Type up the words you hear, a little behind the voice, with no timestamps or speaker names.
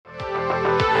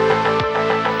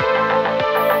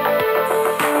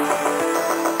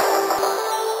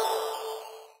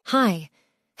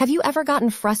Have you ever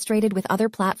gotten frustrated with other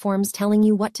platforms telling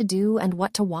you what to do and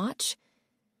what to watch?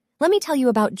 Let me tell you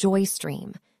about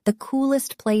Joystream, the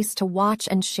coolest place to watch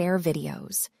and share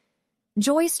videos.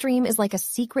 Joystream is like a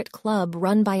secret club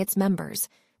run by its members,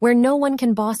 where no one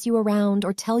can boss you around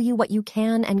or tell you what you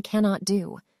can and cannot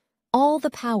do. All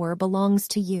the power belongs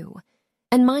to you.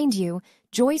 And mind you,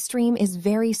 Joystream is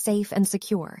very safe and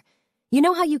secure. You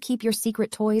know how you keep your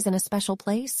secret toys in a special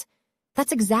place?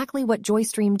 That's exactly what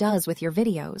Joystream does with your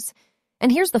videos.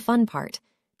 And here's the fun part.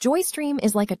 Joystream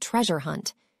is like a treasure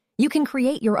hunt. You can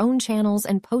create your own channels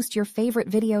and post your favorite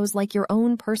videos like your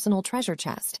own personal treasure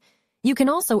chest. You can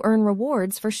also earn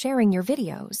rewards for sharing your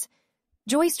videos.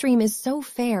 Joystream is so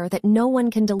fair that no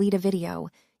one can delete a video.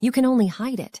 You can only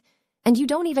hide it. And you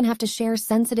don't even have to share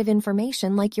sensitive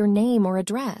information like your name or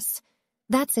address.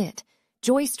 That's it.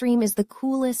 Joystream is the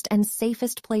coolest and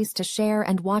safest place to share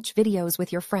and watch videos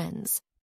with your friends.